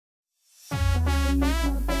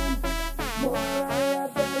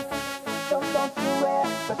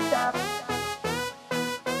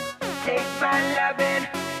my lovin',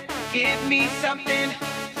 give me something,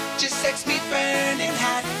 just sex me burning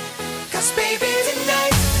hot. Cause baby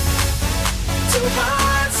tonight, two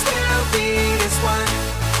hearts will be as one.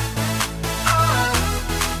 Oh,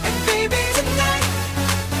 and baby tonight,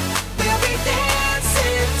 we'll be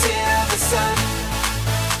dancing till the sun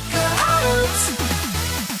comes.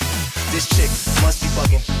 This chick must be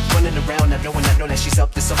bugging, running around not knowing that she's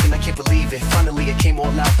up to something. I can't believe it, finally it came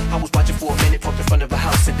all out. I was watching for a minute, parked in front of a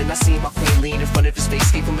house, and then I seen my queen lean in front of his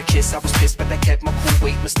face, gave him a kiss. I was pissed, but I kept my cool.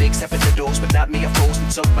 Wait, mistakes happen to those, but not me. I froze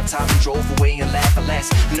and took my time and drove away and laughed.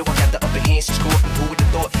 Alas, I know I got the upper hand, she's caught, and who would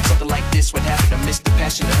have thought something like this would happen? I missed the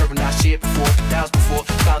passion of her and I shared before. Hours before,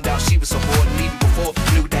 found out she was a whore, and even before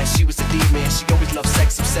knew that she was a demon. She always loved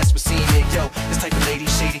sex, obsessed with seeing it. Yo, this type of lady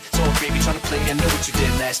shady, so baby trying to play. I know what you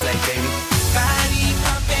did last night, baby. Body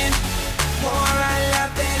pumping, more I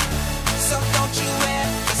love it, so don't you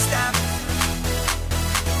ever stop.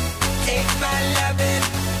 Take my lovin',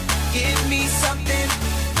 give me something,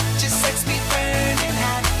 just sex me burning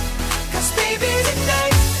hot. Cause baby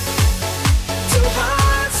tonight, two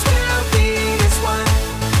hearts will be as one.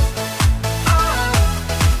 Oh,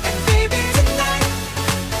 and baby tonight,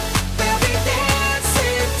 we'll be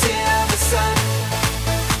dancing till the sun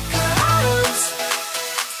comes.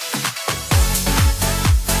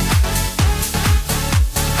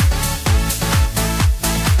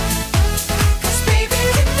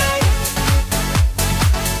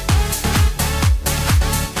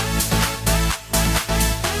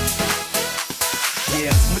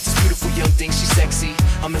 She's sexy,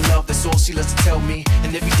 I'm in love, that's all she loves to tell me.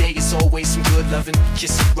 And every day is always some good loving,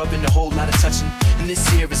 kissing, rubbing, a whole lot of touching. And this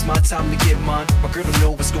here is my time to get mine. My girl don't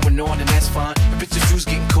know what's going on, and that's fine. But bitches dudes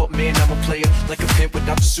getting caught, man, I'm a player, like a pimp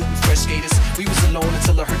without the suit and fresh skaters. We was alone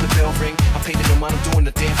until I heard the bell ring. I paid it no mind, I'm doing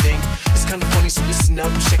the damn thing. It's kinda funny, so listen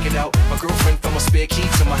up and check it out. My girlfriend found my spare key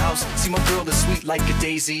to my house. See, my girl is sweet like a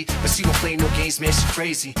daisy, but she don't play no games, man, she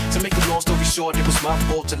crazy. To make a long story short, it was my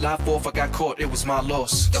fault. July 4th, I got caught, it was my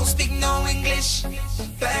loss. Don't speak no English,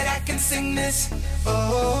 but I can sing this.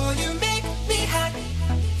 Oh, you make me hot.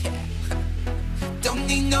 Don't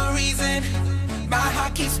need no reason, my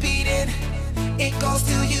heart keeps beating. It goes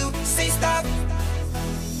till you say stop.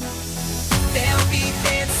 They'll be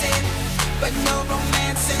dancing, but no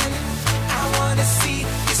romancing. I wanna see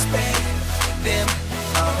you spread them.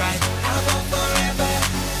 Alright, I won't forever.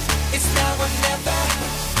 It's now or never.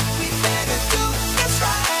 We better do this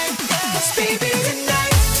right. Yes, baby,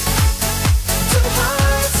 tonight, two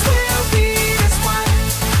hearts will be as one.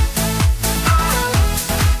 Oh,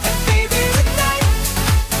 and baby tonight,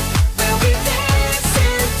 we'll be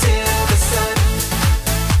dancing till the sun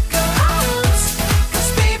comes. Cause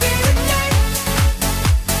baby tonight,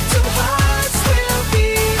 two hearts will be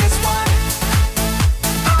as one.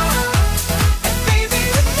 Oh, and baby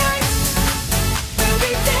tonight, we'll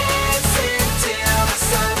be dancing till the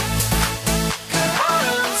sun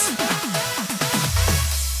comes.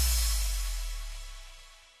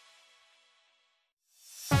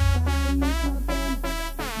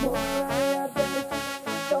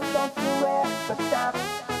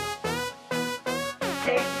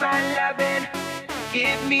 Take my lovin',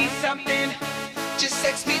 give me something, just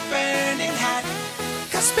sex me burning hot.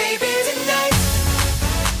 Cause baby tonight,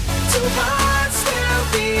 two hearts will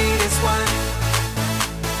be as one.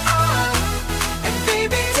 Oh, and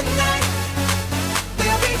baby tonight,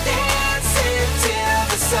 we'll be dancing till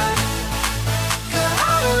the sun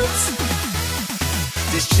comes.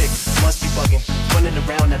 This chick must be bugging, running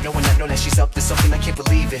around not knowing that she's up to something. I can't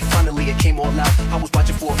believe it, finally it came all out. I was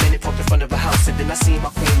watching for a minute, parked in front of a house, and then I seen my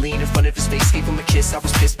queen lean in front of his face, gave him a kiss. I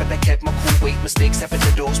was pissed, but I kept my cool. Wait, mistakes happen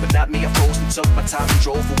to those, but not me. I froze and took my time and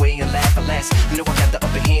drove away and laughed. Alas, I know I got the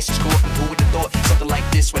upper hand, she's caught, and who would have thought something like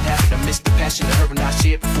this would happen? I missed the passion of her and I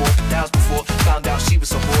shared before. Hours before, found out she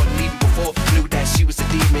was a whore, and even before knew that she was a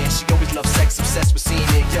demon. She always loved sex, obsessed with seeing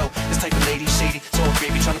it. Yo, this type of lady shady, so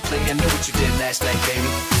baby trying to play. I know what you did last night, baby.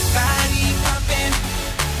 Body pumping,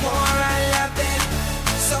 more I love it,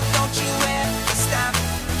 so don't you ever stop.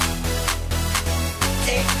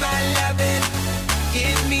 Take my lovin',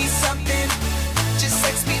 give me something, just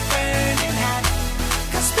sex me burning hot.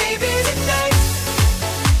 Cause baby tonight,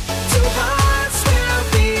 two hearts will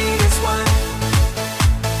be as one.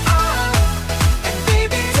 Oh, and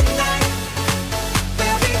baby tonight,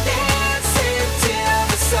 we'll be dancing till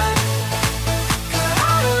the sun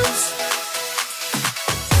comes.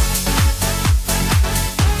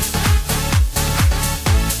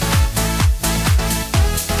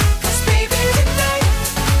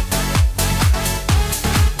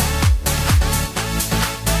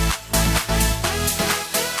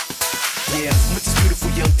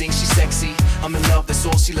 that's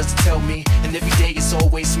all she loves to tell me. And every day is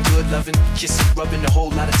always some good loving, kissing, rubbing, a whole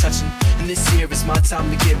lot of touching. And this year is my time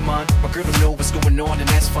to get mine. My girl don't know what's going on, and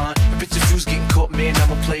that's fine. But bitch, if you's getting caught, man,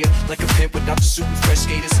 I'm a player, like a pimp without the suit and fresh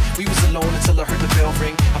skaters. We was alone until I heard the bell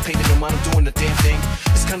ring. I paid it no mind, I'm doing the damn thing.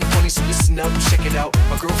 It's kinda funny, so listen up and check it out.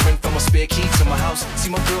 My girlfriend found my spare key to my house. See,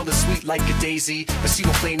 my girl is sweet like a daisy, but she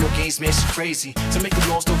don't play no games, man, she crazy. To make a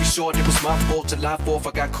long story short, it was my fault. July 4th,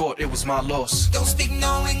 I got caught, it was my loss. Don't speak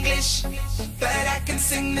no English, but I can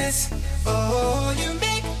sing this. Oh, you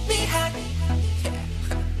make me hot.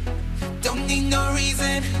 Don't need no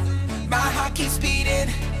reason, my heart keeps beating.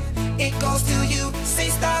 It goes till you say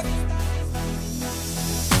stop.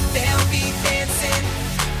 They'll be dancing,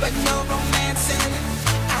 but no romancing.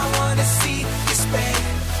 I wanna see you spread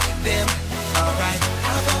them. Alright,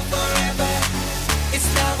 I'll go forever. It's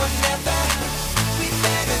now or never. We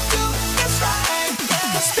better do this right.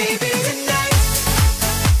 'Cause baby, tonight,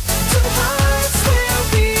 two hearts will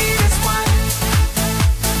beat as one.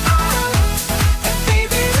 Oh, and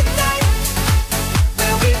baby, tonight,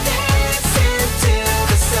 we'll be dancing till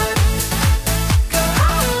the sun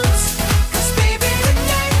comes. 'Cause baby,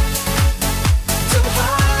 tonight, two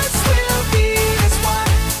hearts will beat as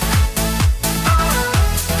one. Oh,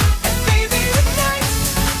 and baby, tonight,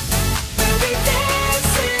 we'll be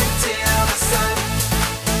dancing till the sun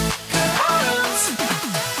comes.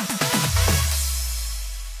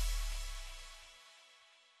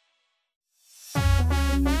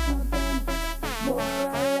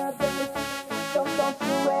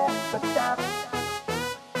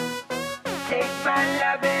 Take my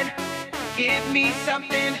lovin', give me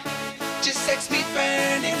something, just sex me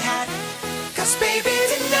burning hot. 'Cause baby,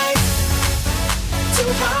 tonight,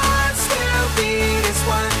 two hearts will beat as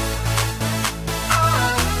one.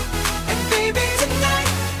 Oh, and baby,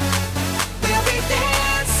 tonight, we'll be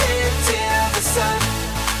dancing till the sun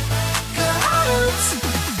comes.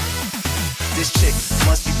 This chick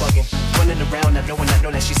must be bugging, running around not knowing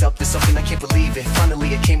that she's up to something. I can't believe it,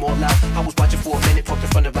 finally it came all out. I was watching for a minute, parked in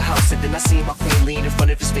front of a house, and then I seen my queen lean in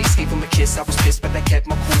front of his face, gave him a kiss. I was pissed, but I kept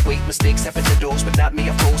my cool. Wait, mistakes happen to doors, but not me.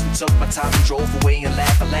 I froze and took my time and drove away and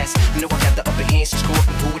laughed. Alas, you know I got the upper hand, she's caught,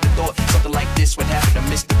 and who would have thought something like this would happen? I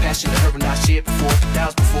missed the passion of her and I shared before,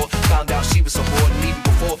 2,000 before, found out she was a whore, and even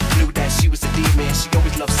before knew that she was a demon. She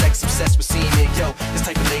always loved sex, obsessed with seeing it. Yo, this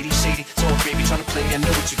type of lady shady, so baby trying to play me. I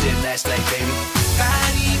know what you did last night, baby.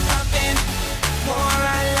 Body pumping, more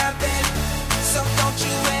I love it. So don't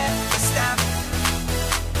you ever stop.